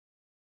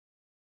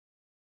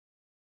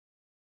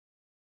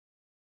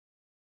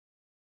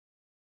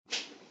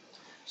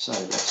So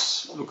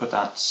let's look at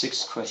that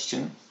sixth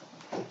question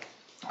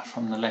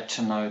from the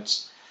lecture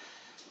notes.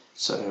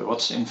 So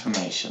what's the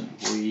information?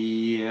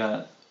 We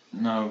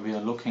know we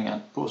are looking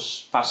at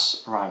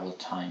bus arrival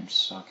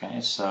times, okay,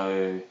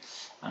 so,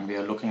 and we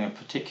are looking at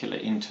particular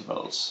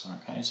intervals,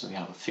 okay, so we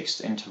have a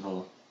fixed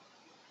interval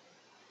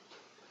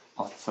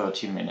of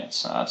 30 minutes,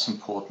 so that's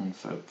important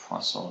for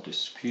Poisson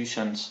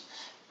distributions,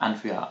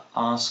 and we are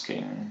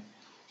asking,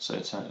 so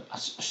it's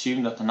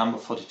assume that the number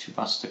 42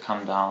 bus to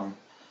come down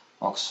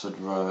Oxford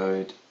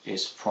Road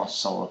is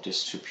Poisson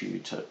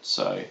distributed.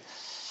 So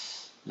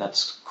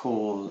let's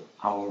call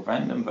our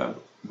random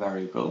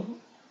variable,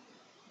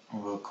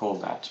 we'll call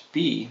that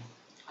B,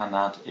 and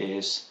that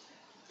is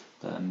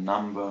the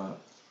number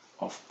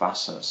of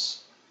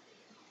buses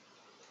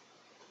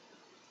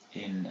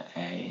in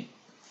a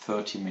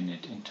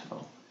 30-minute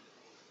interval.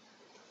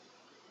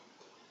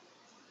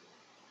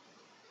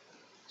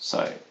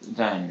 So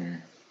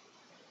then,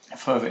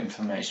 further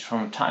information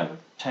from a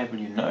table,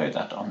 you know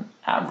that on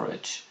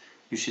average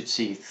you should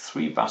see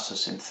 3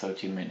 buses in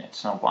 30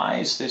 minutes. Now why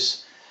is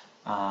this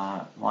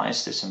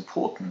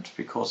important?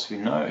 Because we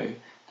know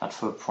that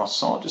for a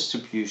Poisson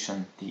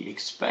distribution the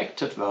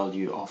expected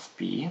value of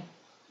B,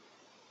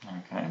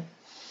 okay,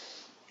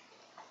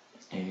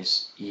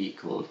 is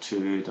equal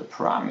to the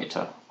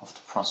parameter of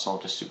the Poisson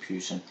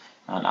distribution.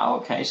 Now in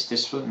our case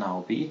this will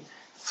now be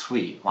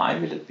 3. Why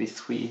will it be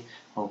 3?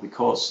 Well,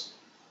 because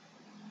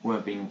we're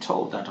being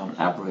told that on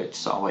average,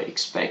 so our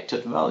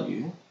expected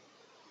value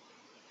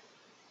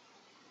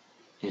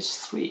is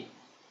 3.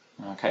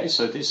 Okay,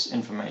 so this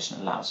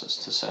information allows us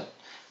to set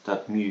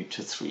that mu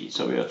to 3.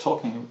 So we are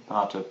talking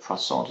about a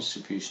Poisson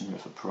distribution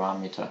with a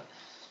parameter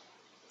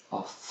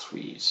of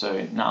 3.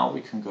 So now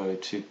we can go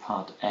to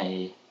part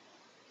A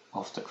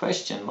of the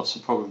question. What's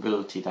the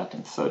probability that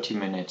in 30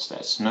 minutes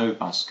there's no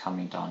bus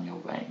coming down your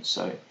way?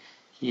 So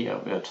here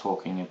we are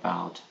talking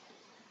about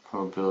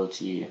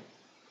probability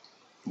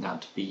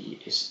that B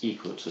is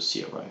equal to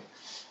 0.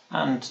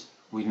 And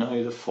we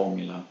know the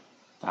formula,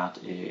 that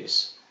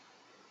is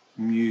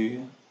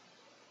mu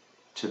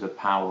to the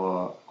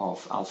power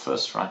of, I'll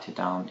first write it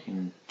down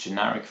in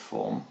generic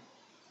form,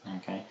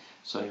 okay,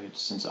 so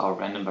since our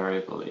random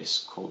variable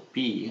is called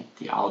B,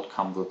 the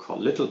outcome we'll call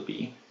little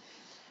b,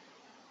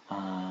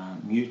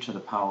 mu to the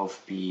power of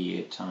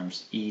B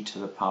times e to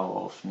the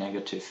power of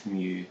negative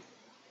mu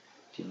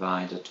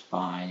divided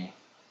by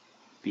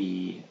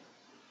B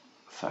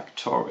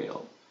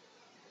factorial.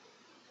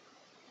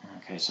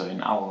 Okay, so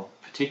in our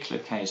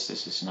particular case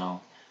this is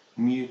now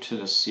mu to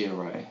the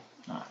 0,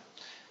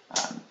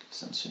 and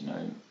since you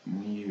know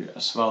mu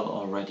as well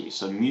already,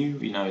 so mu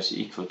we know is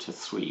equal to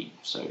 3,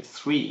 so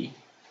 3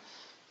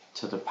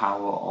 to the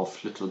power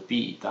of little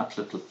b, that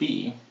little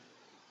b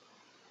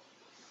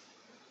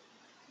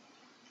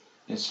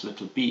is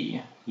little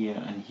b here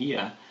and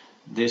here.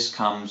 This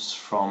comes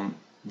from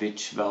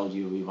which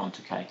value we want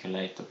to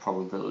calculate the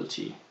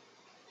probability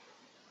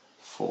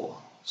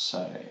for.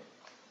 So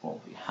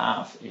what we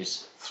have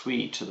is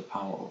 3 to the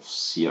power of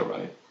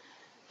 0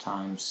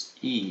 times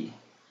e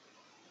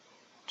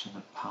to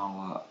the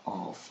power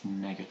of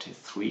negative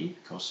 3,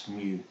 because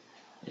mu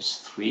is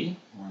 3.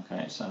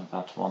 Okay, so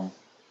that one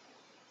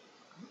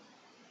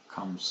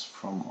comes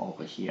from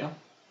over here.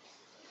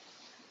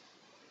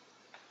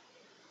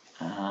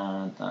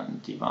 And then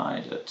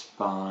divided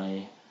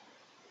by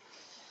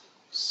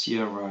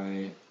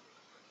 0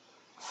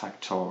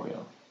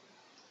 factorial.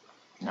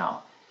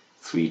 Now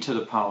 3 to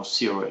the power of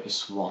 0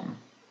 is 1.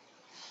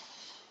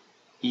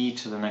 E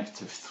to the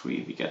negative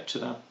 3, we get to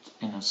that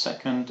in a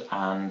second,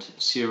 and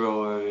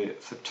 0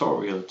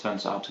 factorial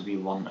turns out to be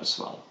 1 as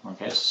well.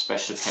 Okay, it's a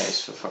special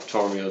case for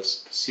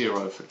factorials.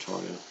 0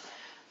 factorial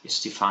is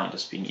defined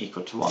as being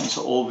equal to 1,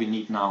 so all we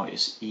need now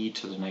is e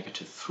to the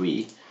negative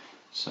 3.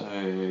 So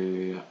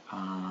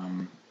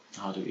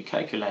how do we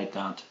calculate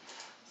that?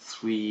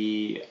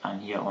 3,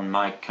 and here on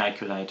my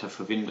calculator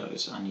for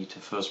Windows I need to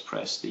first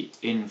press the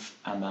inf,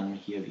 and then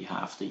here we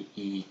have the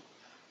e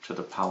to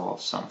the power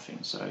of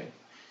something, so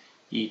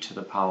e to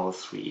the power of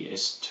 3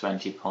 is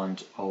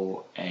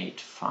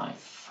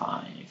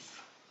 20.0855.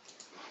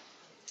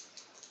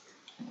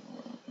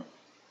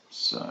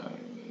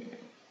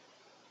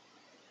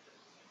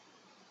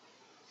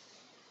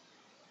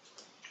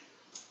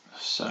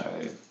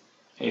 So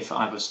if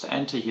I was to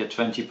enter here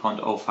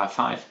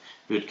 20.055,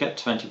 we would get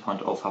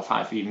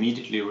 20.055. We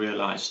immediately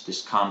realized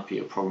this can't be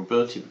a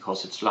probability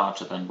because it's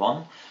larger than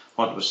 1.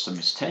 What was the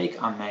mistake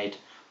I made?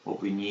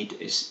 What we need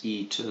is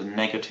e to the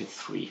negative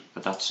 3,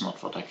 but that's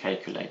not what I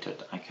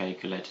calculated. I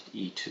calculated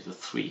e to the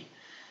 3.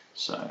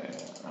 So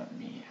let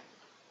me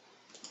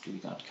do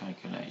that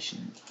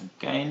calculation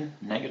again.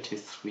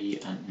 Negative 3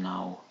 and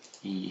now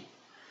e.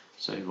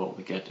 So what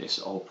we get is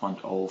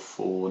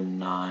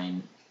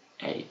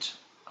 0.0498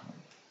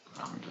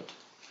 rounded.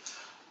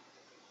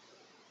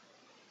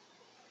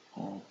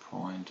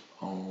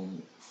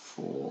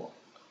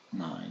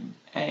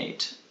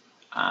 0.0498,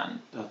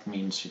 and that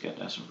means you get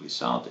as a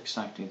result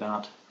exactly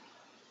that,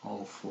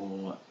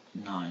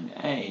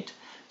 0.0498.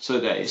 So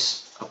there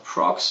is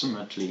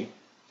approximately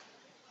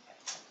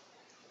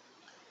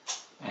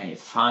a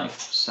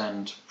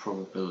 5%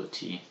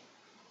 probability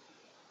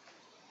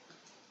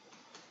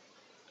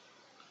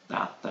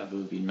that there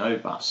will be no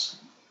bus.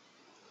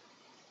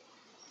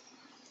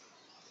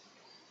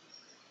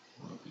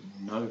 Will be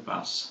no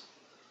bus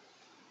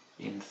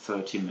in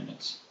 30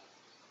 minutes.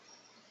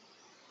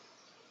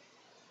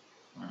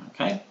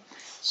 Okay,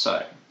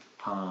 so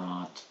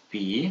part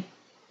B.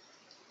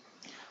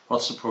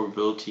 What's the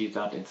probability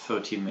that in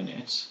 30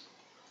 minutes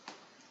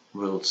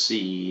we'll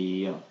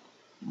see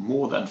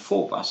more than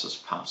 4 buses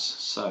pass?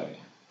 So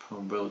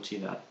probability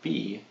that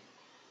B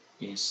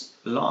is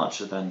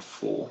larger than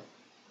 4.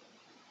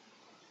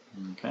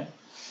 Okay,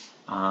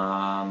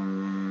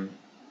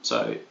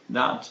 so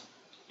that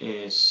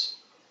is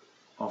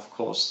of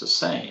course the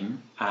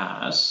same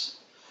as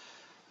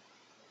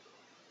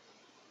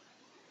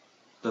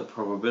the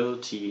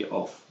probability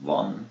of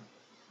 1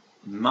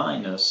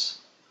 minus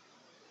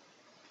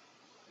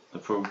the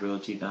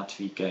probability that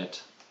we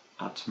get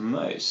at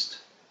most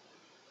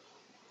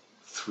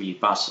 3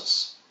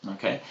 buses.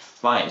 Okay,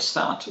 why is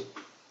that?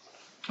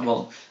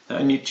 Well, there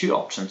are only 2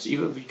 options.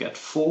 Either we get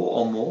 4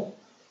 or more,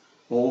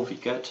 or we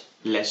get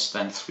less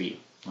than 3.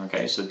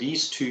 Okay, so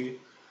these 2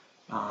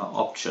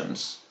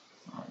 options,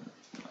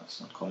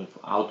 let's not call it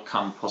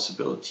outcome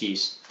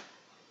possibilities,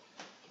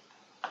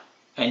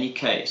 any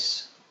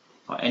case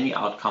or any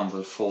outcome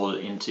will fall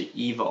into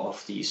either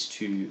of these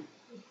 2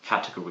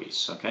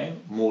 categories. Okay,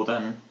 more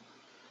than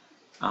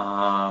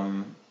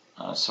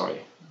sorry,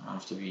 I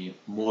have to be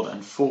more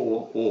than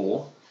 4,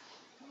 or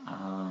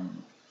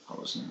that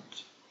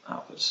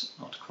was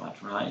not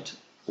quite right,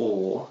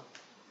 or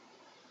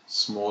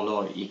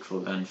smaller or equal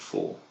than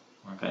 4.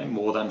 Okay,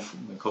 more than,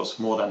 because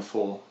more than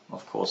 4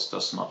 of course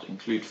does not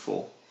include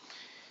 4.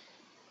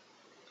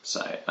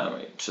 So let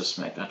me just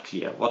make that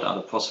clear. What are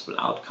the possible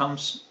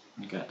outcomes?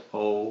 You get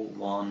 0,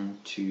 1,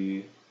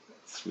 2,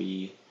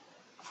 3,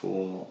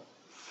 4,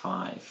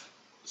 5,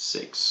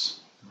 6.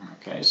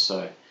 Okay,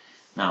 so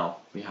now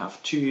we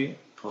have 2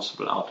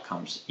 possible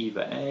outcomes,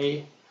 either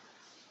A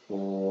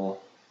or,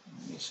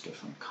 use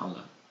different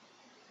color,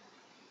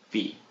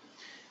 B.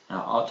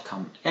 Now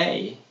outcome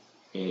A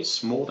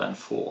is more than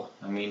 4.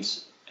 That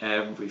means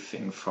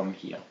everything from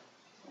here.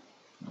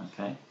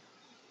 Okay,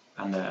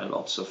 and there are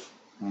lots of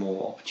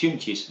more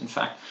opportunities. In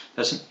fact,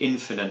 there's an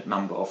infinite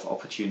number of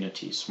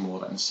opportunities, more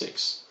than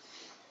 6.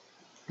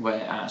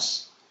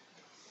 Whereas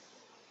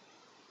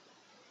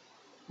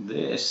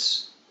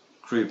this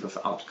group of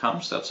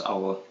outcomes, that's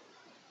our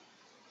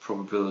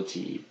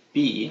probability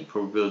B,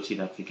 probability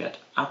that we get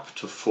up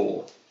to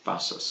 4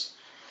 buses.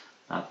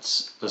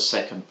 That's the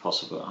second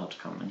possible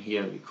outcome, and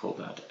here we call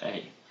that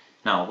A.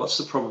 Now, what's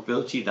the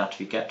probability that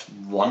we get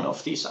one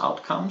of these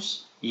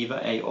outcomes,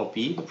 either A or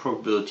B? The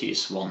probability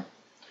is 1.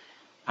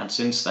 And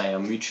since they are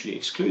mutually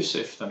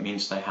exclusive, that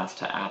means they have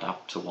to add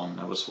up to 1.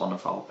 That was one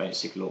of our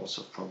basic laws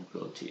of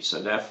probability.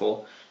 So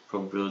therefore,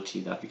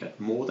 probability that we get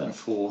more than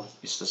 4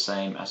 is the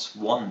same as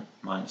 1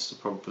 minus the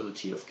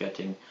probability of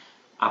getting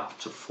up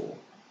to 4.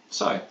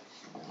 So,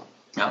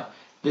 now,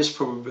 this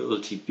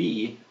probability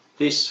B,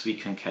 this we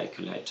can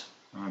calculate.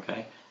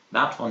 Okay,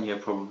 that one here,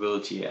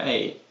 probability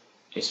A,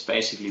 is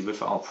basically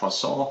with our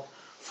Poisson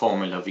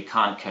formula. We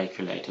can't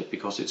calculate it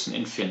because it's an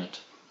infinite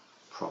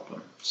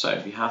problem.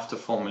 So we have to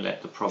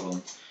formulate the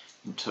problem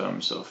in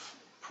terms of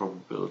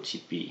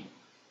probability B.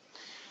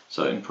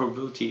 So in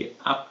probability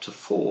up to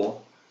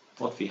 4,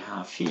 what we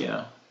have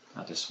here,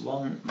 that is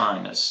 1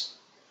 minus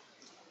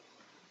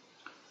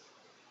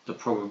the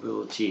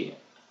probability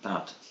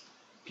that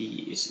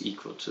B is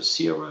equal to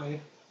 0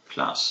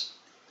 plus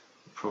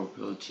the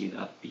probability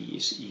that B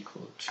is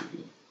equal to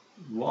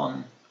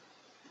 1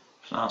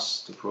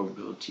 plus the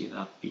probability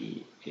that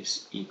B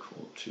is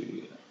equal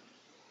to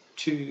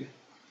 2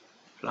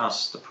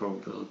 plus the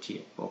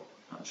probability, or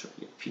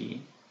actually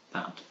P,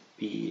 that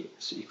B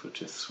is equal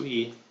to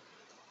 3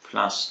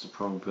 plus the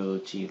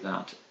probability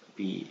that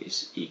B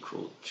is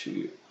equal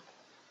to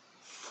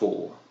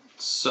 4.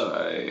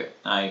 So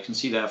now you can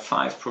see there are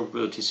 5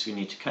 probabilities we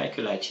need to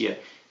calculate here.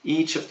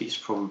 Each of these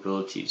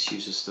probabilities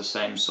uses the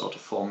same sort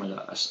of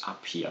formula as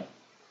up here.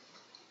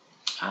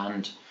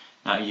 And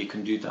now you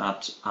can do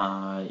that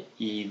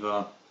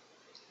either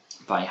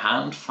by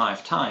hand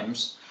 5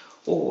 times,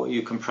 or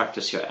you can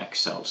practice your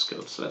Excel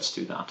skills. Let's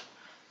do that.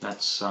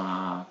 Let's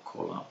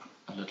call up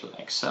a little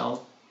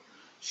Excel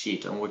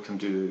sheet, and we can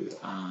do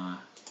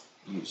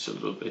use a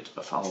little bit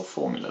of our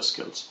formula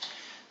skills.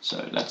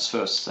 So let's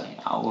first say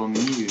our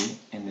mu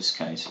in this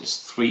case is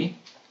 3,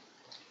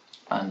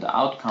 and the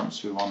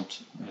outcomes we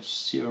want is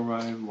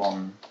 0,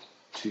 1,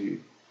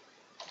 2,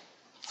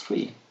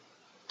 3,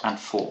 and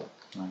 4.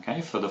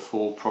 Okay, for the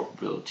 4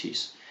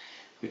 probabilities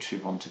which we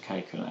want to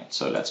calculate.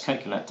 So let's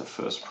calculate the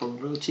first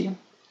probability,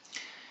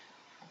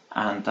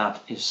 and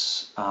that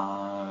is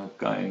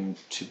going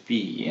to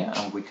be,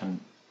 and we can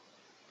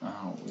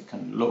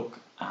look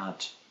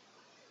at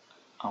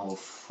our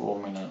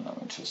formula.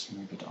 Let me just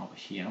move it over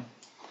here,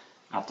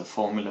 at the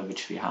formula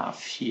which we have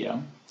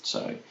here.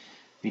 So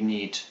we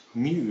need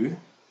mu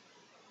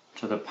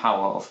to the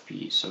power of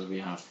b. So we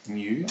have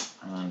mu,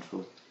 and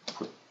we'll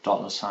put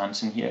dollar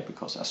signs in here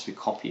because as we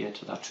copy it,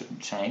 that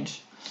shouldn't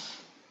change.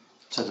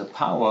 So the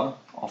power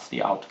of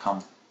the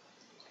outcome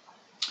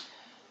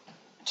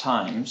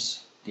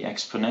times the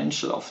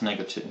exponential of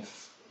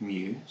negative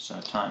mu,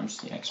 so times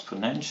the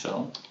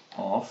exponential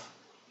of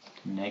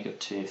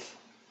negative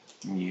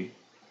mu,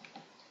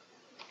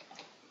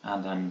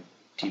 and then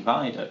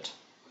divided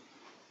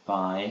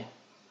by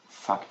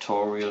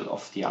factorial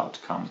of the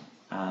outcome,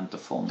 and the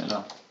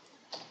formula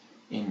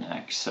in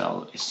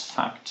Excel is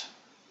fact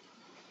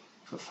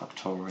for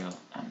factorial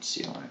and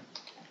 0.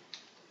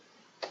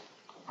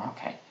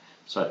 Okay,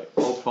 so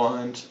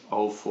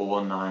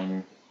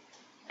 0.0498.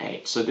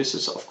 So this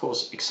is of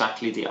course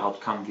exactly the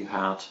outcome we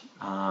had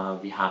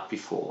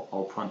before,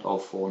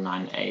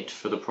 0.0498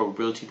 for the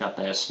probability that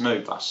there's no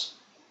bus.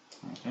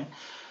 Okay,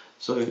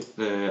 so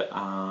the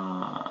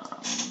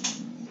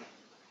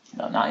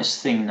nice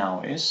thing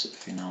now is,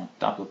 if we now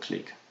double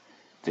click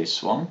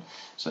this one,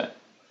 so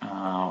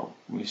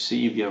we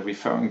see we are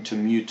referring to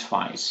mu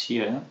twice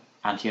here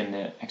and here in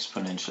the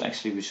exponential.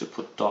 Actually we should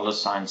put dollar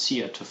signs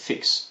here to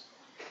fix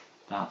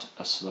that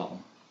as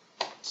well.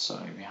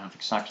 So we have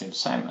exactly the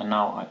same, and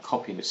now I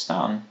copy this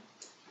down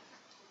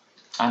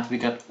and we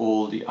get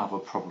all the other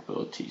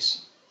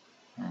probabilities.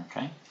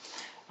 Okay,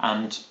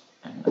 and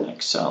in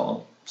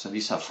Excel, so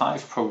these are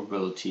 5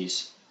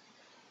 probabilities.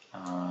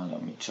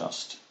 Let me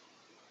just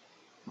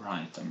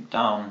write them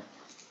down.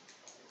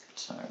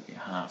 So we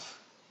have,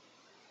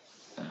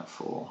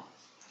 therefore,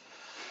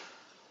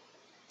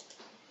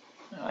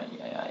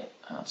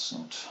 that's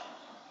not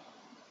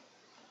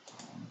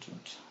 100.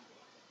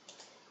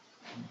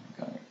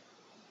 Okay.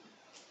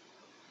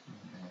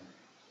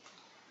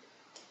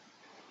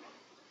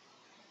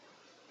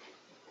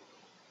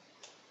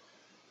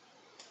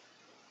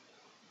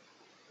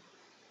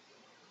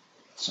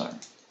 So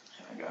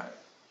here we go.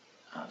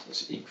 That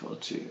is equal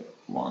to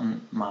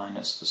 1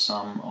 minus the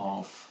sum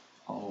of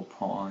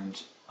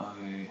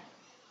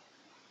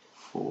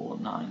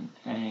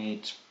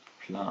 0.0498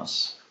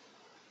 plus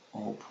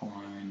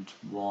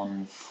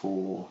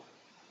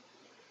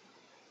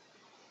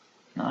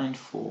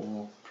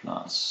 0.1494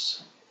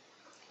 plus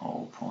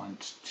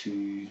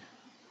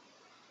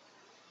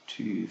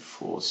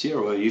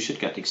 0.2240. You should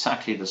get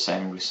exactly the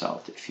same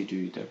result if you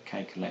do the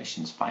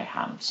calculations by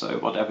hand. So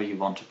whatever you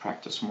want to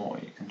practice more,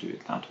 you can do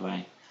it that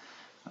way.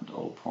 And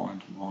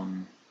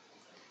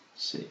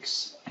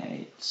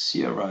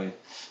 0.1680,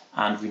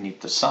 and we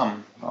need the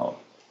sum. Well,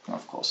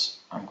 of course,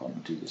 I'm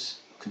going to do this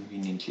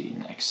conveniently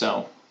in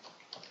Excel.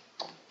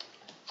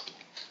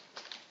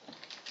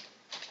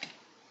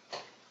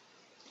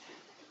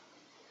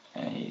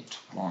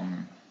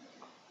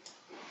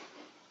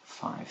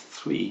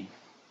 $8153,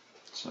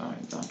 so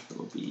that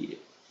will be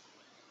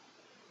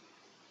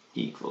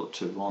equal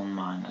to 1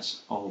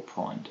 minus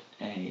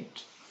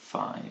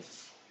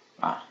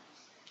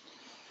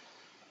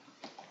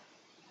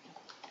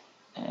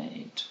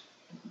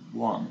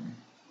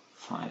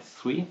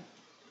 8153,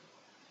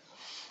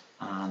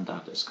 and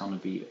that is going to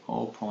be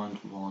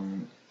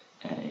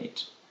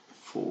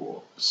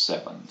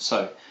 0.1847.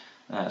 So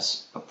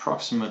that's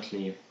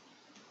approximately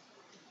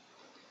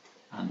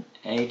an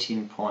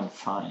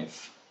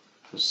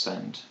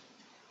 18.5%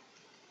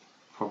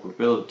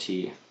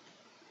 probability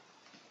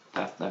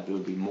that there will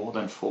be more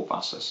than 4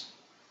 buses.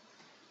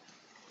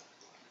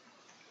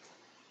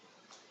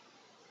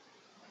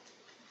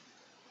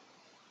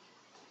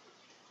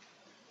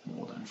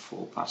 More than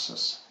 4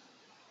 buses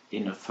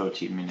in a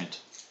 30-minute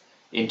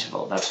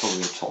interval. That's what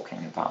we're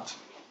talking about.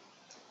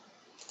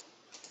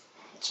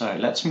 So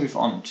let's move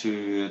on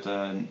to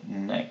the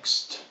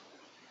next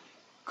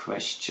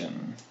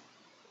question.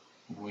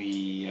 I'm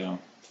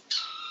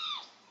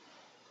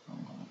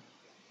going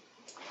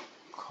to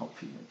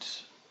copy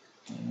it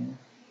in.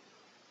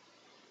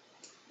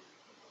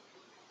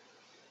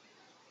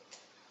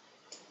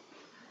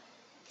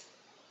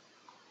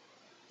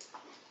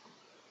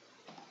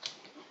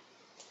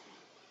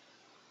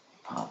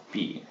 Part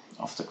B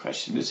of the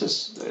question. This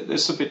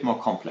is a bit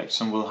more complex,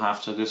 and we'll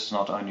have to, this is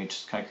not only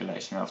just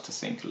calculation, we have to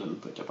think a little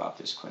bit about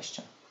this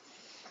question.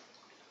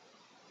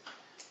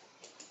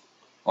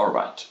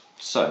 Alright,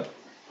 so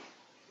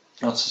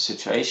what's the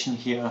situation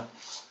here?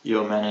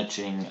 You're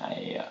managing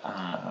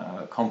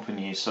a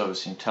company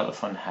servicing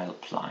telephone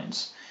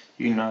helplines.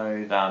 You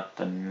know that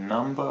the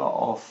number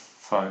of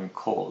phone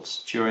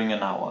calls during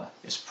an hour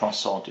is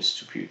Poisson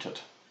distributed.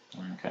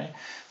 Okay,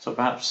 so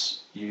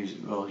perhaps you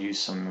will use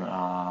some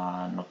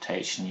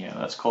notation here.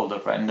 That's called a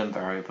random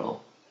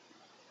variable.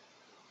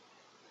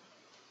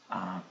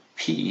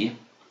 P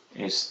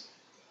is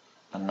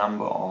the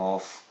number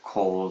of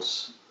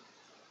calls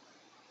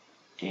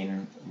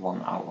in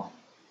 1 hour.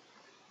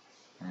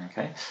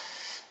 Okay,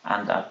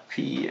 and that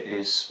P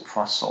is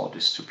Poisson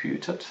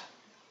distributed.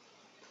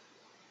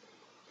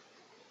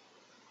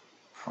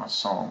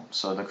 Poisson.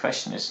 So the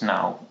question is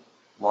now,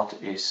 what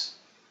is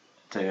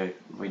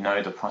we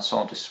know the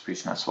Poisson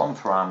distribution has 1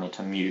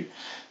 parameter mu.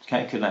 To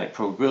calculate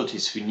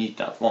probabilities, we need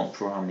that 1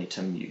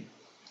 parameter mu.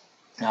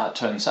 Now it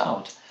turns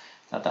out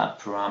that that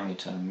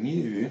parameter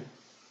mu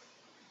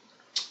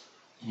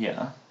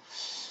here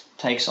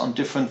takes on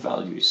different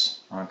values.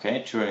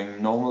 Okay,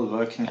 during normal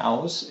working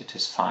hours it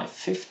is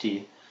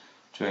 550,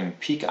 during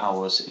peak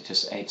hours it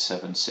is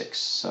 876.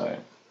 So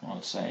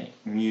I'll say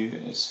mu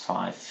is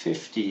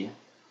 550,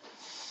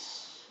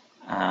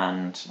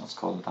 and let's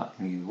call that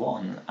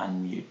mu1,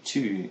 and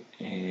mu2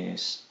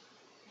 is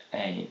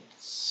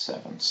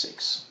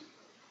 876,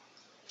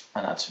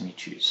 and that's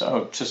mu2.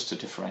 So just to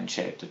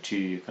differentiate the two,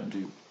 you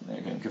can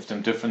give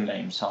them different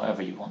names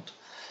however you want.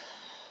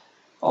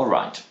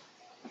 Alright,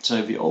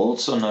 so we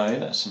also know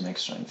there's some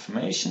extra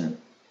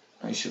information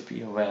we should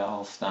be aware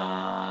of,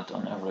 that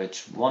on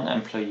average one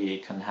employee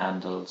can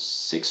handle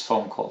 6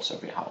 phone calls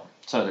every hour.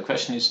 So the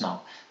question is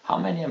now, how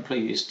many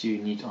employees do you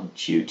need on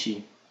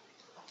duty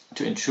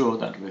to ensure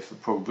that with a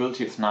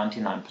probability of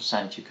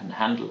 99% you can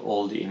handle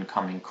all the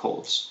incoming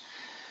calls?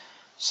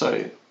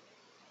 So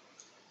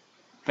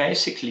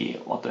basically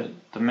what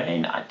the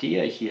main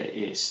idea here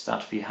is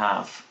that we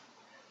have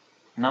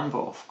number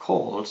of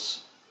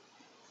calls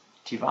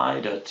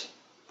divided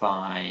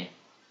by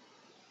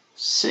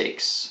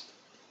 6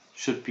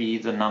 should be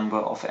the number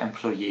of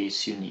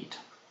employees you need.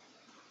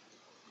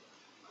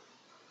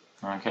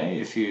 Okay,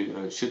 if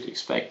you should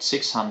expect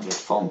 600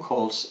 phone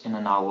calls in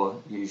an hour,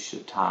 you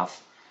should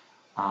have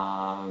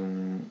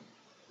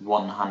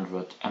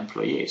 100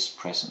 employees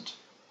present,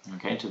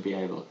 okay, to be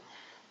able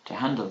to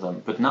handle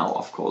them. But now,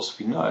 of course,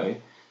 we know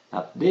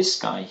that this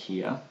guy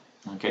here,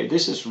 okay,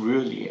 this is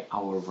really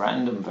our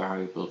random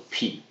variable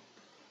p.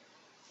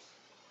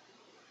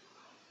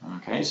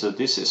 Okay, so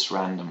this is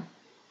random.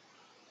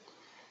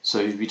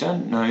 So we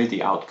don't know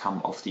the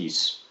outcome of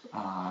these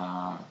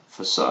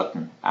for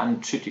certain,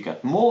 and should you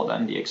get more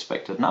than the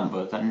expected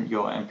number, then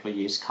your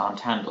employees can't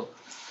handle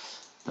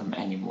them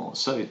anymore.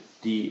 So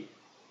the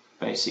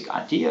basic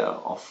idea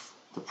of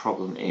the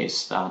problem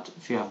is that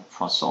if you have a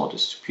Poisson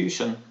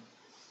distribution,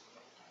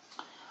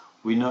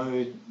 we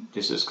know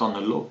this is going to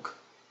look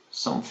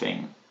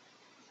something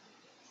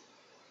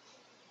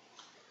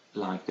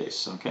like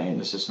this. Okay,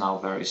 this is now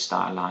very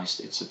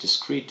stylized. It's a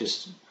discrete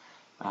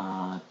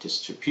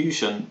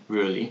distribution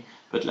really,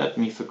 but let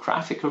me, for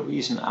graphical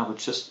reason, I would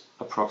just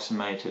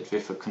approximate it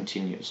with a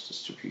continuous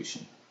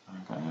distribution.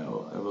 Okay,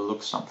 it will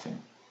look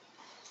something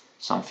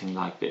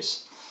like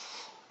this.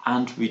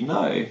 And we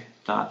know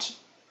that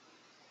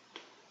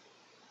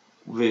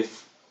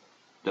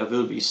there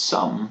will be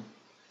some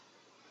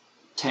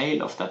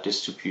tail of that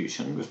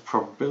distribution with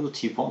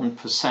probability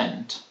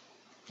 1%,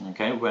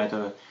 okay,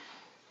 where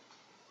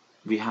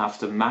we have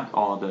the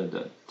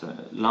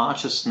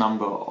largest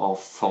number of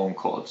phone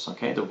calls,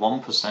 okay, the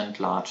 1%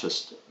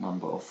 largest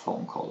number of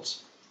phone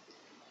calls.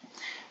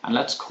 And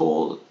let's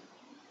call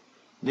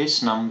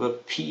this number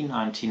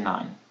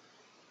P99,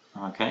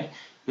 okay.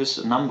 This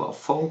is a number of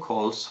phone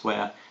calls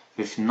where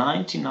with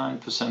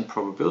 99%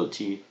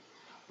 probability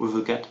we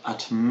will get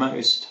at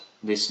most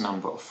this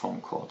number of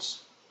phone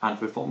calls, and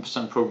with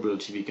 1%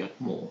 probability we get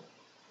more.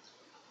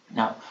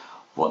 Now,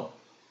 what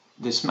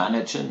this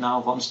manager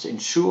now wants to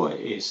ensure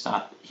is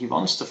that he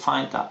wants to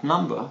find that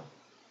number,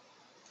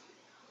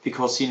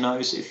 because he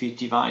knows if he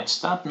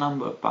divides that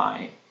number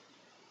by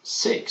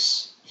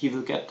 6, he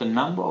will get the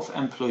number of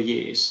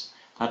employees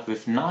that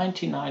with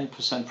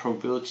 99%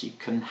 probability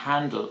can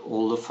handle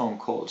all the phone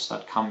calls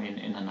that come in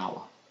an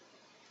hour.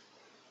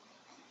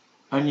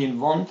 Only in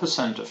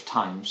 1% of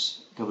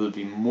times there will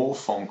be more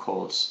phone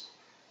calls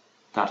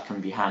that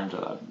can be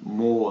handled,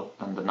 more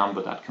than the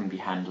number that can be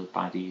handled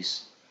by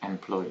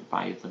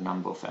by the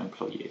number of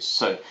employees.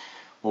 So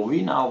what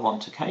we now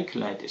want to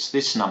calculate is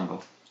this number,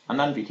 and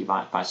then we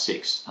divide by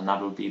 6, and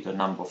that will be the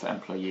number of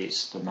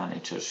employees the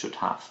manager should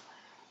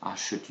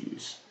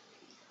use.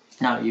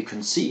 Now you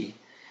can see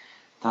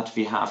that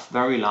we have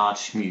very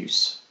large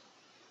mu's.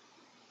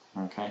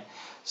 Okay,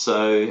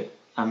 so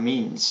that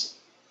means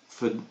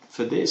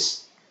for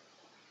this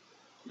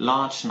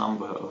large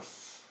number of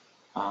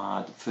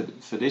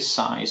for this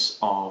size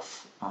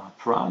of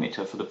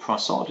parameter for the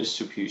Poisson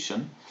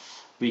distribution,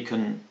 we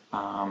can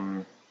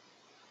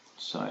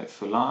so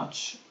for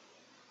large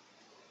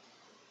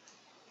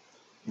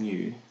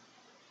mu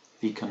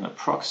we can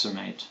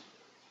approximate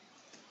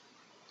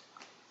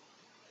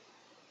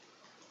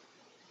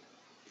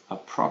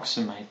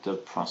the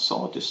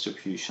Poisson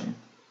distribution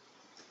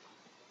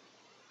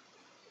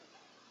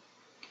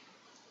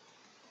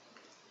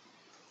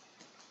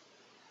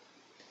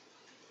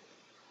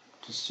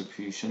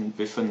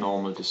with a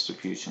normal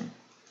distribution.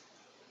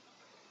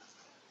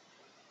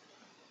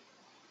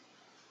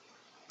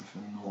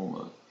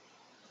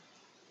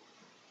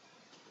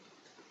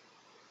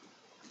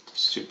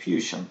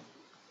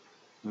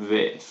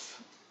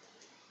 With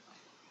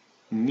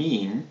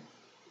mean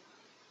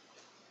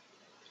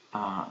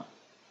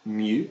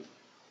mu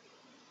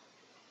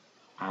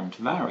and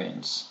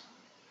variance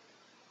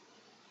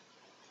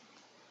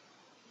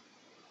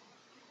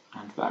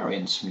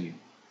mu.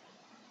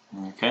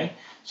 Okay,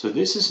 so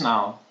this is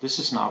now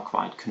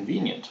quite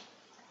convenient.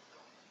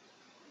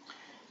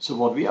 So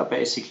what we are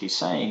basically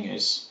saying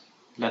is,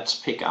 let's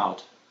pick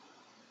out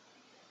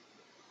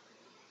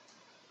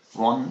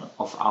one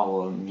of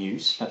our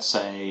mu's, let's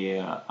say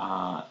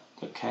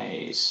the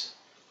case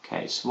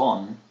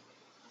 1,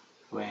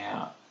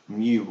 where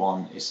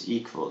mu1 is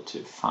equal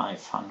to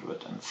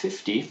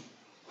 550.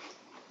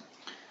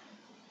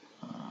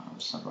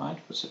 Is that right?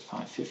 Was it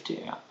 550?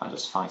 Yeah, that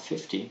is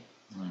 550.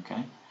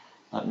 Okay,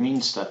 that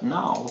means that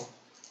now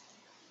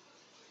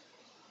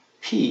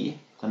P,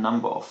 the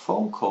number of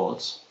phone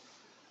calls,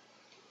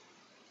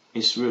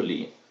 is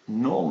really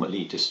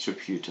normally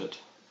distributed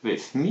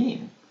with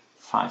mean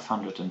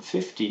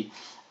 550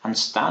 and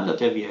standard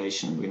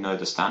deviation. We know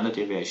the standard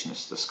deviation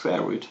is the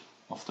square root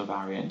of the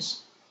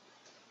variance,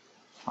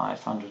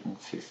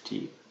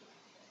 550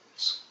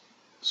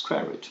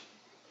 square root.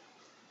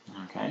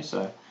 Okay,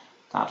 so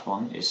that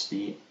one is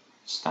the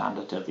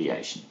standard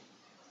deviation.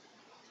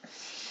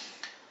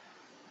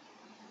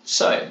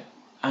 So,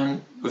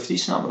 and with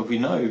these numbers we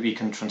know we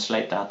can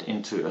translate that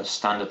into a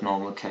standard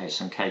normal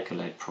case and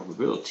calculate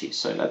probability.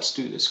 So let's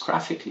do this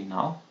graphically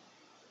now.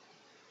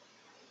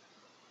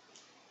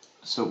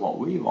 So what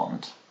we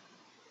want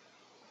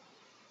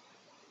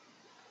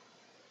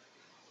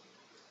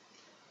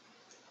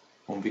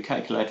when we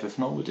calculate with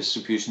normal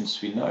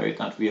distributions, we know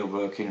that we are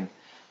working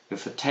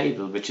with a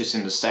table which is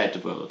in the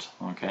state world,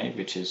 okay,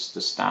 which is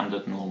the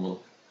standard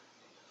normal,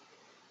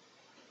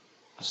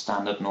 a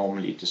standard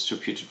normally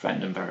distributed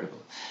random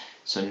variable.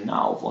 So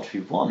now what we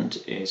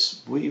want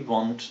is we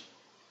want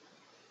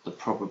the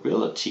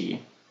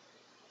probability,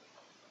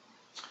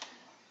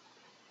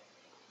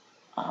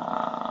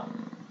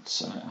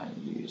 so I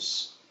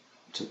use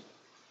to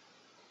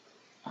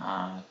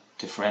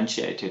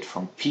differentiate it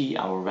from P,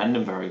 our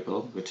random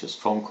variable, which is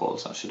phone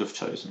calls. I should have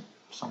chosen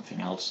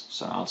something else.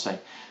 So I'll say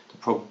the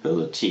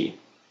probability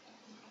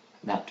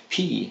that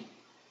P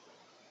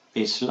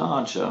is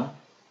larger,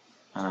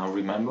 and I'll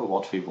remember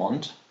what we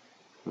want.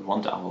 We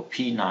want our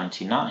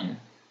P99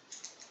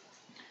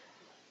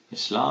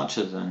 is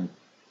larger than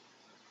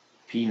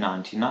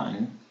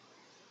P99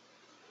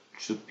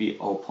 should be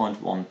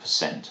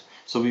 0.1%.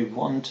 So we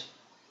want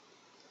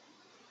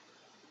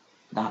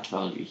that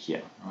value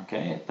here,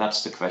 okay?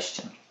 That's the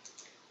question.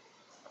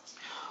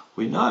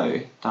 We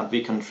know that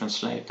we can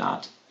translate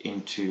that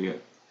into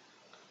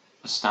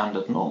a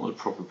standard normal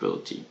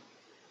probability.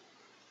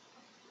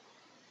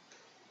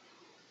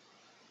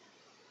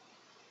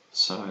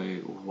 So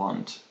we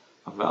want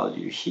a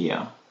value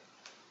here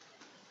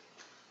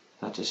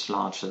that is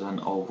larger than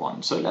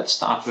 0.1. So let's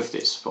start with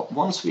this. But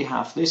once we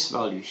have this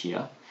value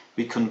here,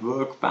 we can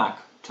work back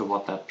to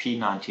what that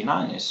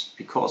P99 is,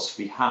 because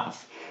we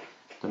have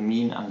the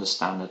mean and the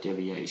standard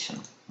deviation.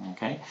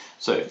 Okay,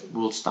 so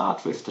we'll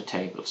start with the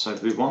table. So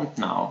we want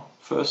now,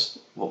 first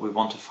what we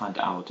want to find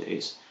out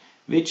is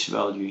which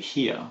value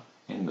here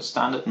in the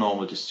standard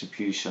normal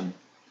distribution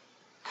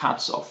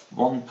cuts off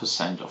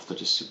 1% of the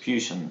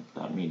distribution.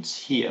 That means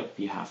here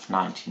we have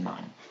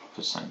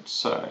 99%.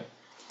 So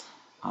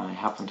I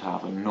happen to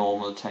have a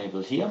normal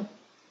table here,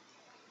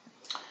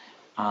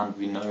 and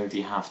we know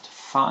we have to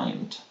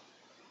find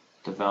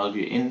the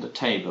value in the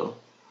table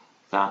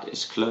that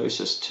is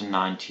closest to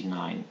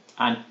 99,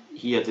 and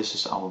here this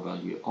is our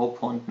value,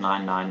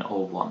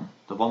 0.9901.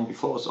 The one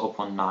before was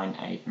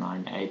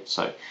 0.9898,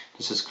 so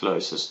this is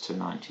closest to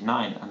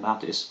 99, and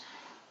that is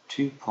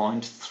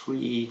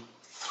 2.33.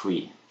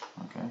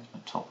 Okay, the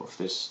top of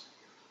this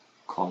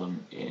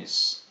column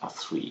is a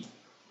 3.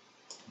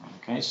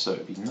 Okay, so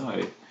we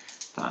know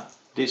that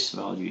this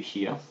value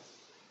here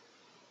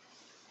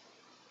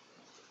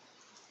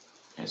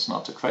is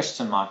not a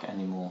question mark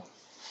anymore,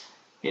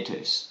 it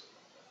is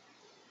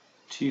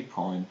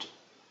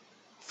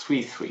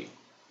 2.33.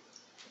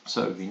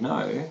 So we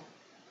know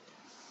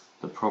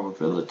the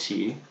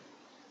probability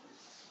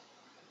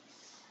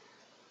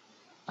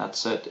that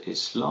Z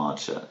is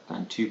larger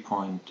than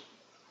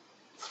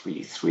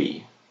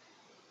 2.33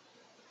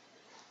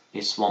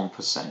 is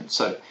 1%.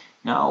 So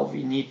now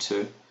we need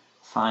to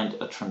find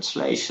a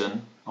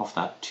translation of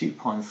that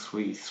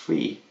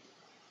 2.33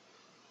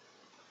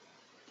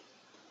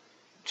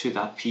 to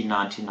that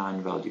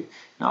P99 value.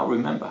 Now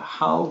remember,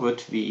 how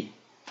would we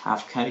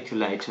have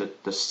calculated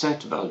the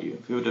Z value?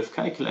 We would have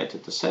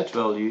calculated the Z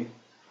value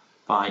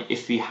by,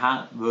 if we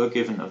were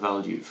given a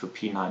value for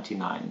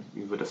P99,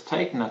 we would have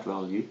taken that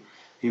value,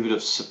 we would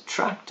have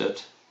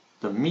subtracted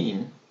the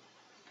mean,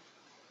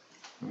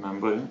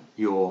 remember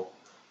your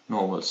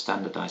normal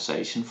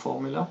standardization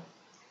formula,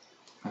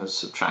 we have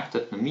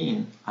subtracted the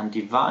mean and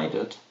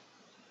divided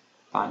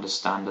by the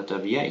standard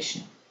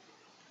deviation.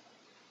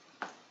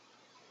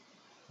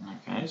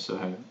 Okay,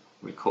 so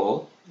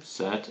recall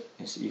Z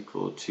is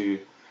equal to,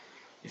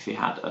 if we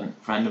had a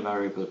random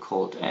variable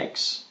called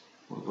x,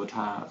 we would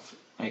have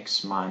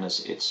x minus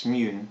its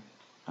mean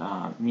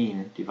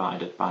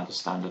divided by the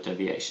standard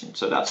deviation.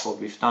 So that's what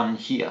we've done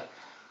here,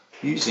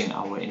 using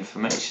our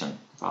information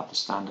about the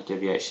standard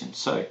deviation.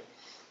 So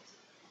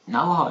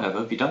now,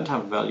 however, we don't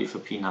have a value for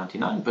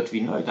P99, but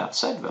we know that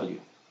Z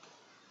value.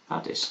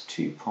 That is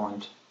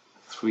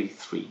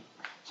 2.33.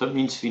 So it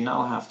means we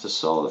now have to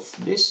solve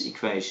this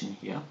equation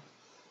here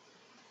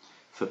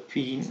for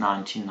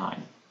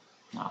P99.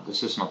 Now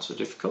this is not so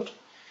difficult.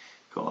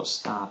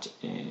 because that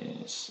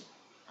is,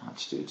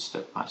 let's do it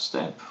step by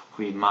step.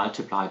 We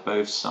multiply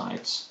both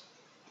sides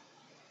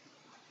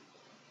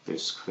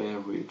with square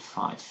root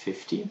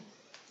 550.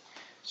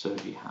 So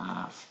we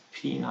have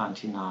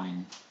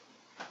P99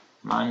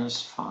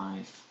 minus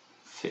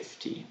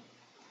 550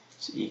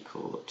 is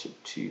equal to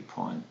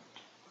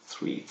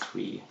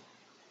 2.33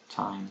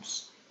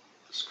 times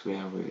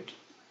square root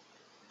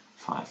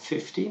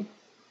 550.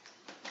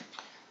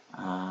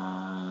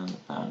 And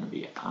then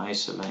we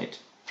isolate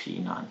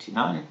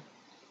P99.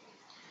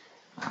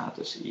 That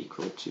is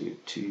equal to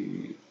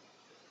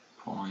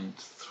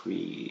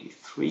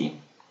 2.33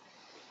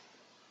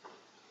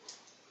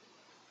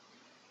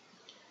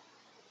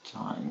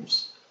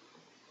 times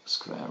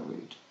square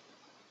root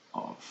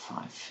of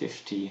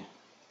 550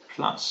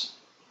 plus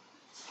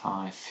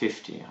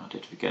 550. How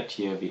did we get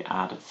here? We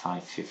added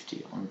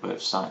 550 on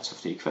both sides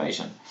of the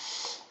equation.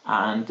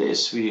 And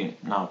this we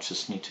now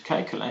just need to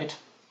calculate.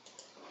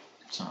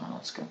 So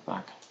let's get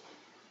back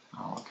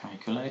our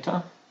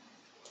calculator.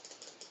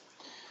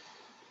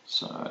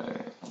 So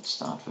let's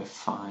start with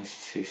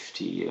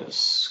 550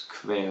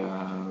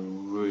 square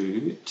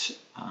root.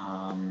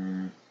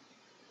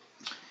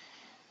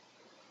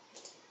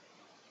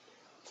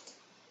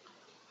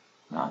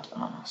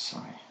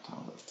 Sorry, that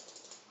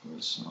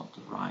was not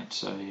right.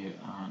 So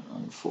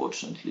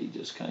unfortunately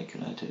this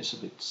calculator is a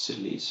bit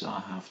silly, so I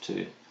have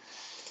to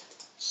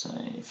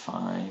say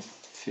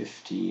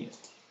 550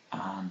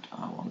 and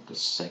I want the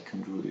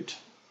second root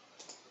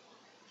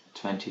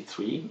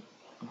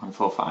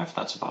 23.145.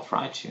 That's about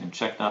right. You can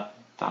check that.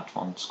 That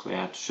one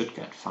squared should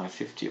get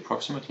 550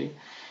 approximately.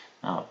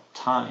 Now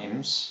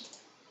times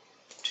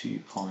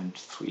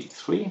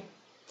 2.33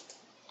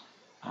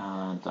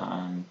 and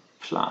then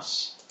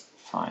plus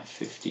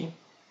 550,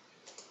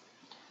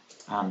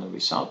 and the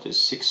result is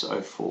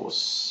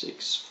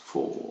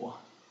 604.64.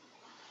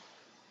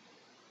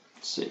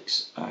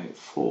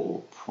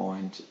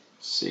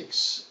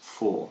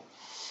 604.64.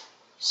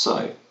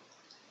 So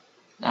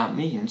that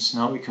means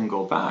now we can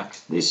go back.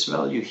 This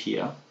value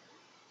here,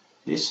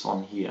 this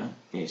one here,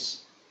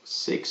 is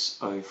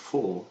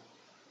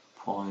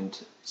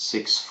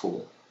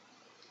 604.64.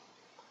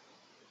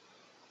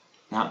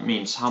 That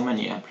means how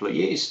many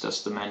employees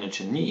does the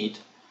manager need?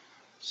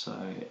 So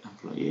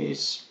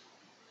employees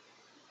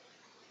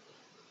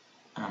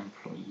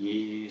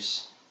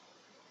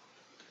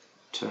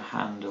to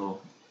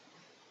handle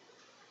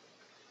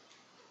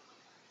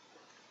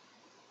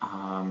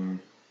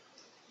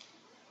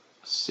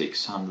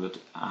 600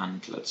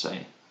 and let's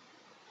say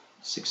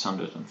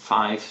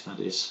 605,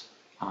 that is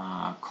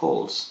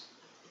calls,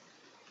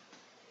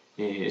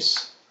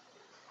 is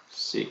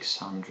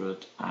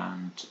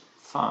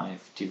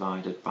 605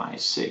 divided by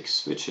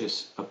 6, which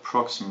is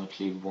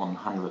approximately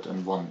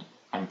 101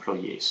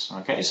 employees.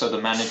 Okay, so the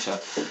manager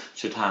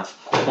should have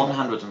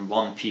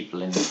 101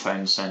 people in the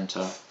phone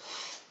center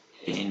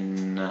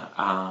in mu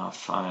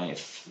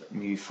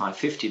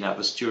 550. That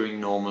was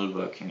during normal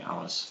working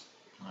hours.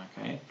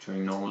 Okay,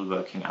 during normal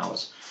working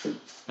hours.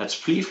 Let's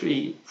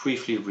briefly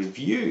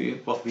review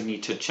what we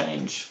need to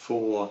change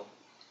for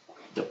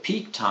the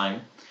peak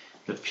time.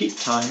 The peak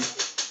time,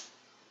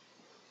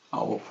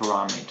 our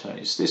parameter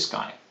is this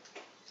guy,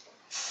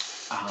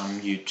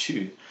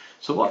 mu2.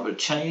 So what will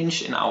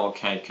change in our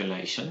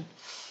calculation?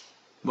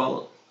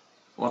 Well,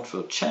 what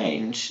will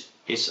change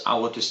is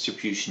our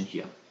distribution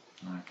here.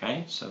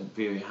 Okay, so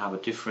we have a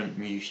different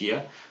mu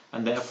here,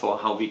 and therefore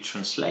how we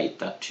translate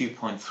that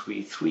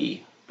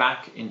 2.33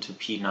 back into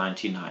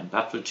P99,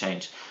 that will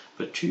change.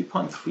 But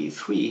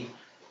 2.33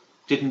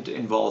 didn't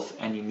involve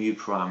any mu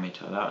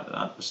parameter.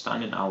 That was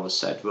done in our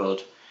set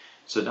world,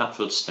 so that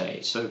will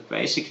stay. So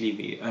basically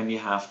we only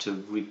have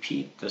to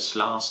repeat this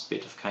last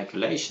bit of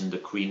calculation, the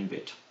green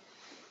bit.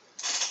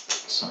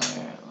 So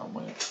I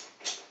will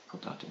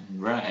put that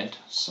in red.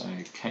 So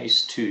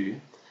case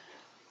 2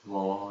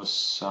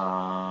 was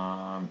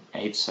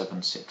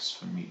 876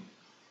 for mu.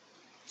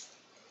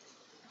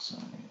 So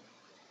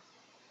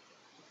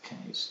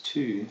case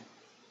 2,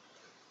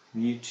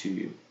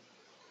 mu2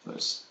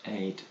 was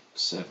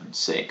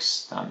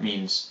 876. That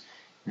means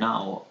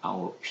now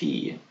our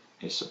P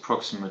is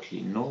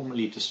approximately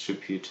normally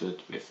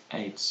distributed with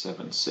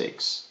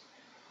 876,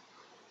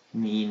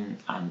 mean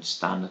and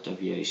standard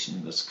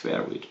deviation the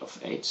square root of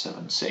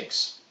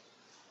 876.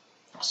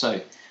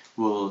 So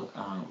we'll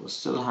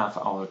still have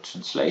our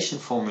translation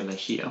formula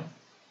here.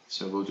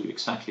 So we'll do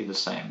exactly the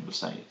same. We'll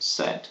say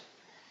Z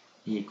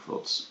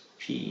equals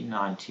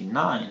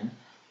P99,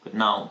 but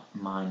now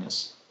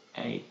minus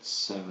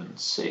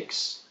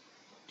 876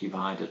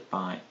 divided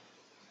by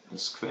the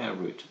square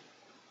root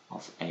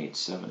of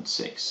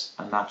 876,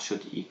 and that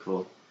should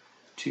equal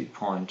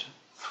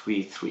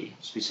 2.33.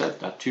 As we said,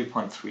 that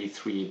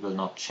 2.33 will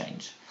not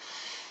change.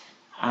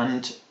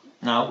 And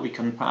now we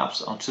can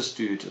perhaps, I'll just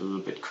do it a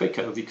little bit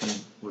quicker, we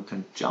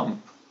can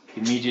jump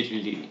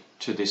immediately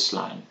to this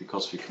line,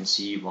 because we can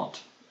see what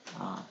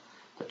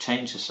the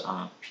changes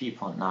are.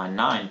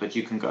 P.99, but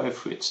you can go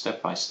through it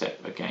step by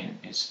step again,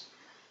 is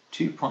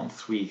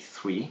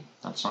 2.33,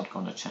 that's not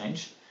going to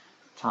change,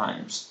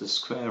 times the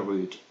square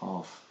root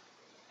of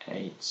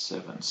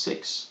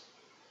 876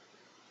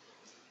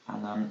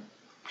 and then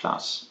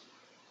plus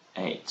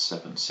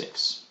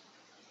 876.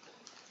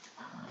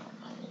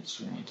 That means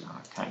we need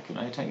our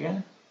calculator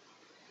again.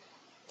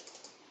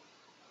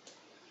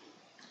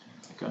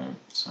 There we go.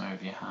 So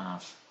we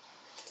have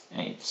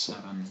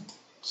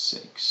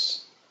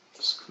 876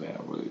 square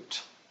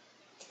root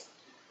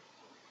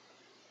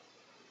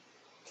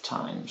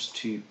times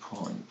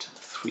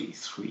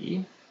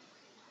 2.33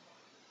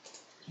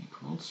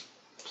 equals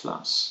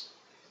plus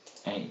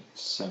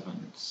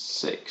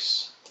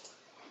 876.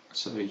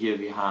 So here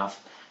we have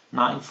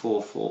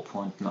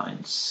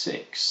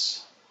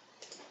 944.96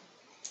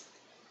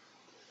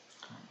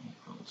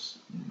 equals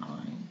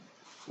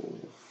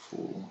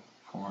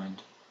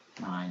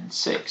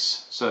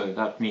 944.96. So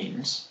that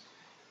means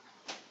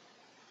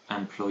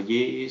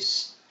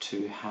employees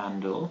to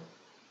handle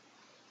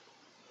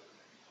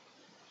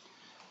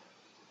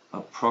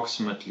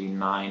approximately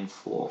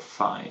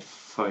 945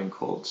 phone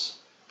calls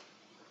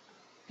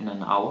in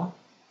an hour,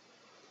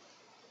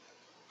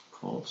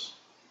 calls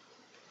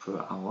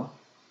per hour,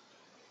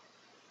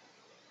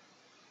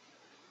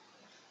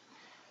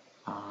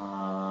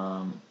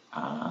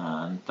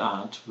 and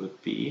that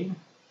would be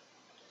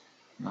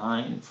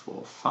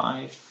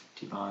 945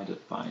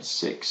 divided by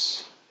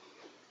 6.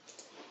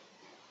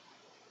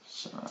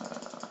 So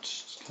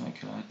let's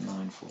calculate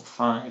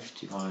 945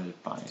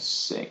 divided by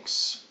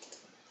 6.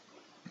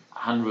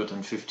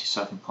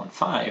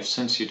 157.5.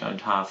 Since you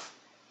don't have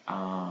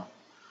half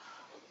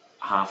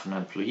an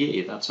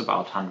employee, that's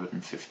about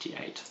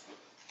 158.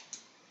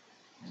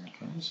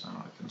 Okay, so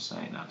I can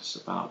say that is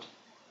about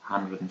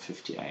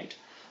 158.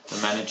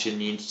 The manager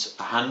needs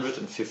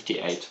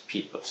 158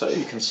 people. So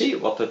you can see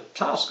what the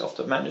task of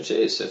the manager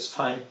is. It's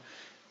fine. You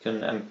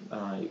can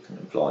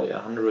employ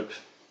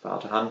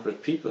about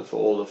 100 people for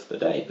all of the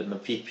day, but in the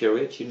peak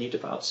period you need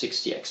about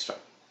 60 extra.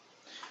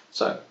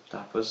 So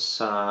that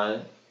was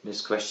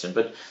this question,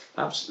 but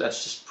perhaps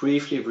let's just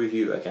briefly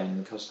review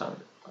again, because that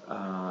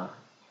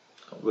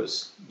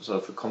was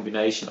sort of a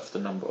combination of the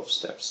number of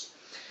steps.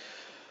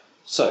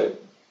 So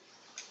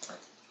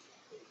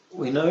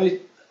we know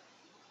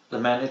the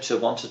manager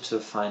wanted to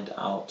find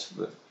out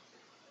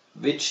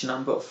which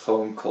number of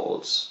phone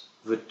calls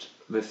would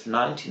with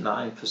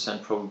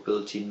 99%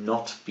 probability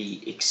not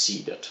be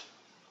exceeded.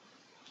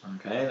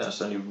 Okay,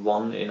 there's only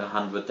 1 in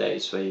 100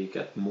 days where you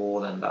get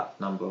more than that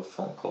number of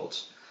phone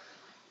calls.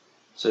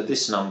 So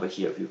this number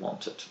here we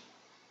wanted.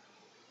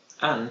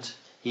 And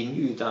he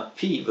knew that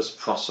P was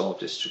Poisson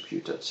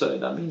distributed. So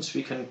that means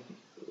we can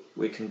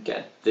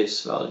get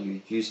this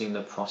value using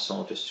the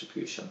Poisson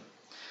distribution.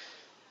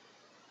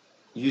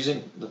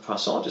 Using the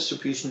Poisson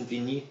distribution, we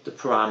need the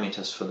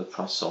parameters for the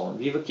Poisson.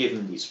 We were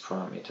given these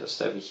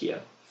parameters over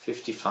here,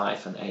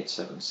 55 and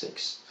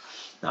 876.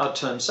 Now it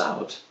turns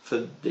out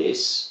for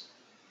this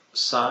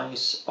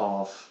size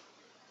of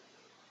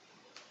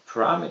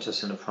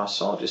parameters in the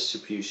Poisson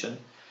distribution,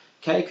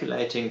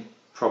 calculating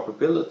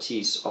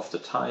probabilities of the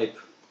type,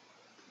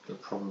 the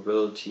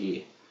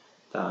probability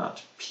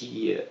that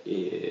P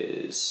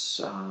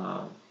is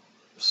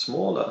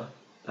smaller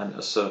than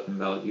a certain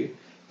value,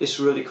 is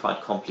really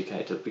quite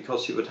complicated,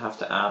 because you would have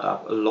to add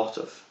up a lot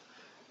of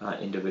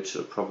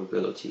individual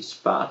probabilities.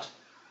 But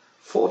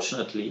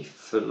fortunately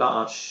for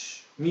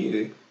large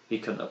mu, we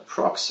can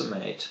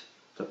approximate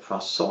the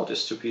Poisson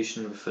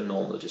distribution with a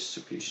normal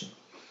distribution.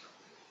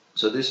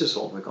 So this is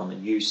what we're going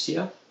to use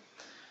here.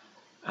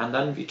 And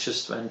then we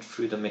just went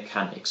through the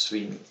mechanics.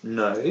 We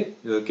know,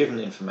 we were given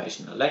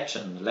information in the lecture,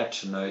 and the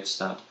lecture notes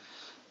that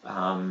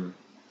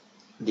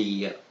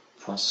the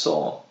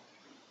Poisson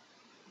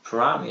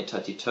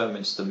parameter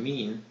determines the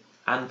mean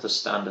and the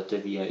standard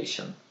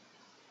deviation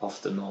of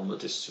the normal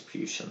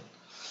distribution.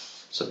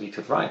 So we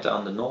could write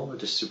down the normal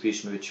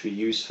distribution which we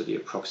use for the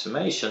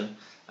approximation,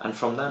 and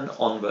from then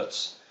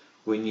onwards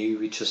we knew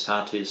we just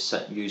had to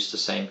use the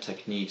same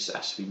techniques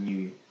as we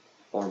knew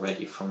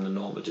already from the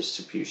normal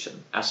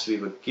distribution. As we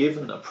were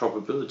given a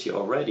probability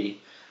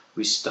already,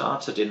 we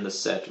started in the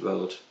Z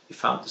world. We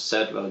found the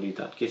Z value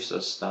that gives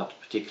us that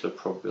particular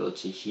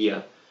probability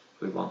here.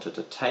 We wanted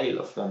a tail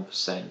of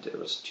 1%, it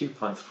was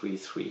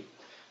 2.33,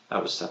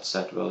 that was that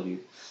Z value.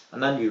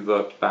 And then we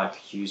worked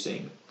back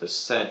using the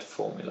Z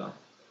formula,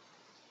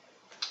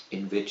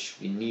 in which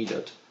we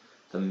needed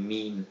the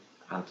mean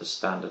and the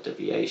standard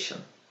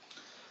deviation.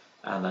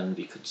 And then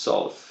we could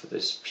solve for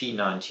this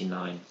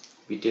P99.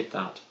 We did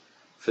that.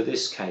 For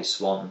this case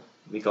 1,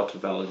 we got a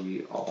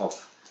value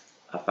of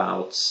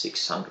about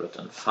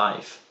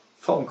 605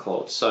 phone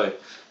calls. So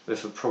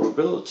with a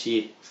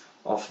probability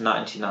of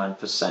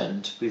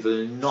 99%, we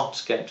will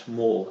not get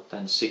more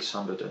than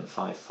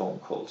 605 phone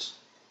calls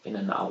in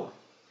an hour.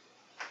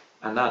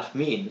 And that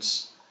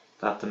means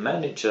that the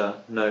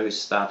manager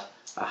knows that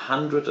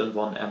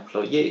 101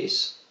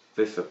 employees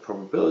with a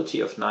probability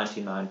of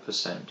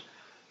 99%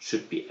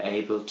 should be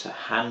able to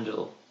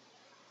handle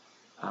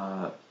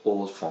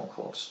all phone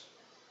calls.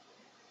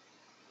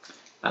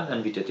 And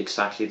then we did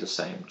exactly the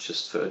same,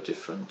 just for a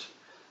different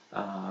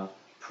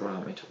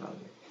parameter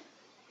value.